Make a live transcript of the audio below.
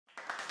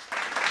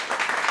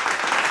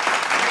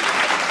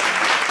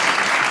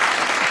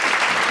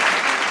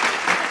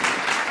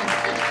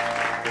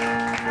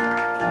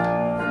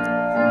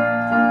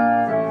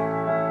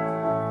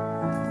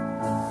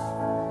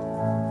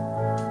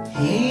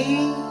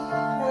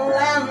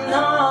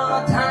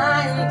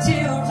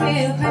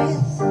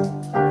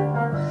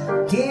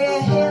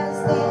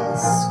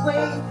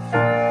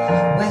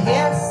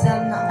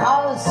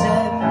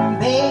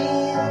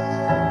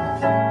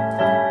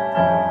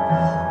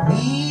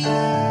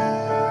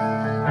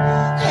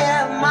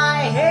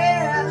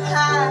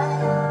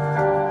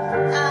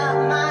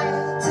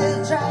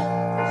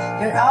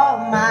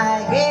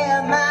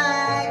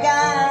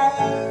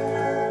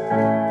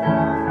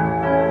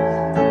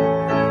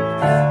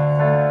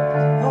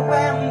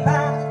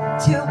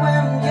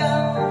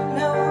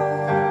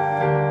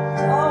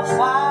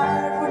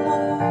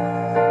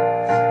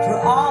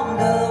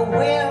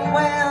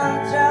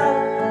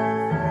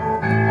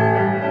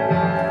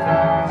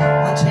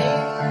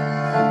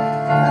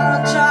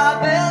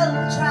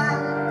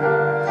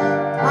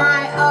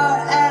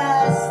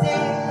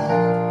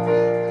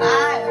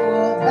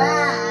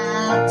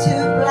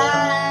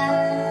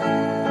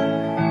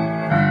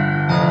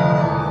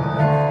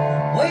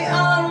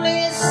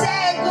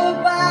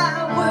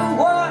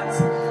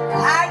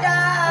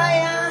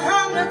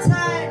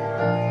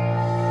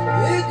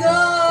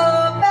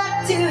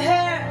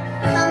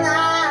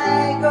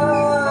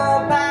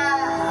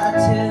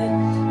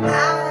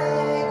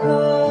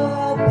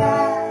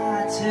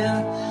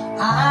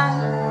I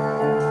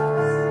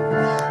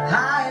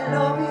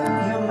love you,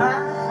 you're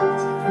mine.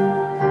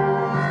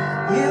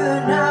 You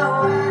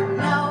know and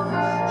know,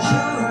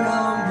 you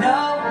don't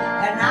know,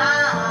 and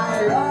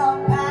I love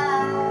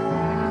back.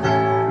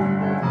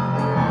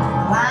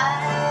 Why?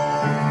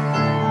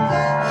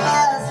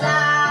 It's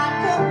like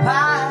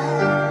goodbye,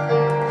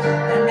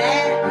 and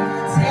then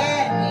it's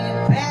any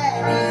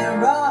penny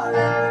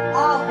rolling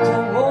off the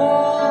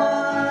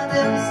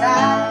wooden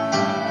side.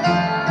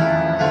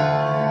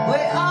 We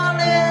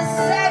only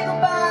say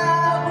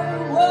goodbye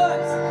with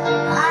words.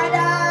 I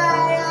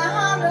die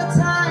 100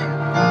 times.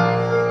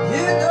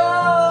 You go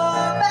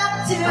back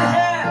to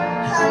her,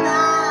 and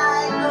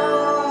I go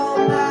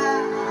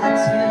back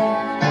to you.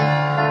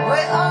 We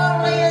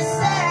only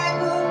say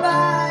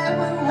goodbye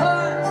with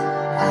words.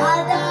 I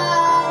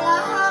die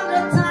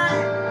 100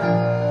 times.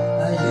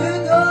 You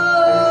go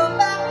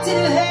back to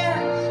her,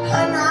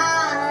 and I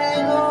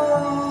go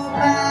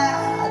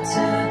back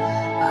to.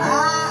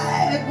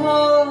 I go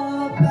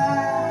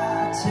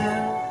back to.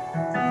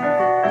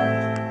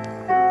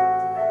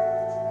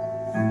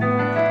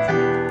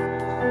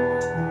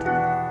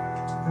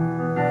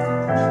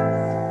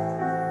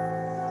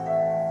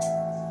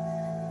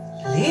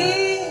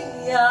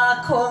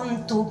 Lía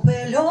con tu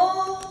pelo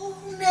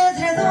un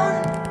edredón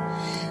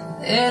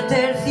de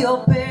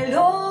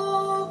terciopelo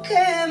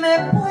que me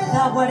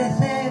pueda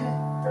guarecer.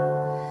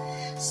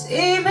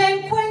 Si me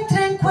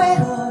encuentra en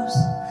cueros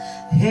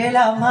el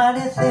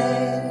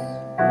amanecer,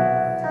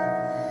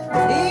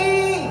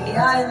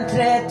 lía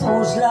entre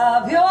tus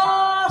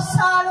labios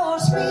a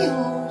los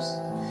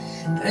míos,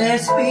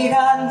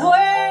 respirando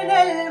en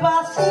el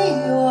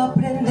vacío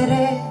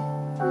aprenderé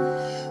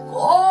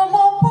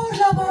cómo por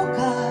la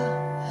boca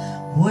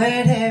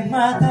muere,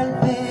 mata el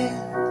pez.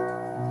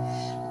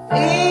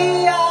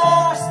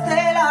 Lías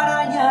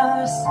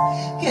telarañas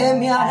que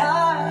me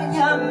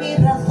arañan mi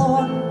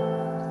razón,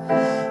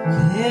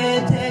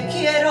 que te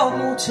quiero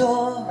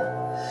mucho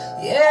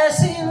y es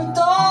sin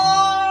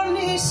ton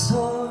ni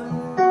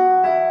son.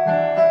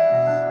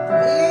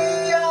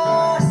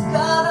 Días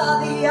cada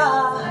día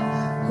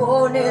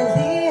con el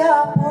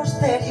día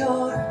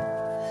posterior,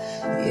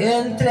 y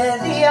entre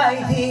día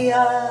y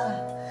día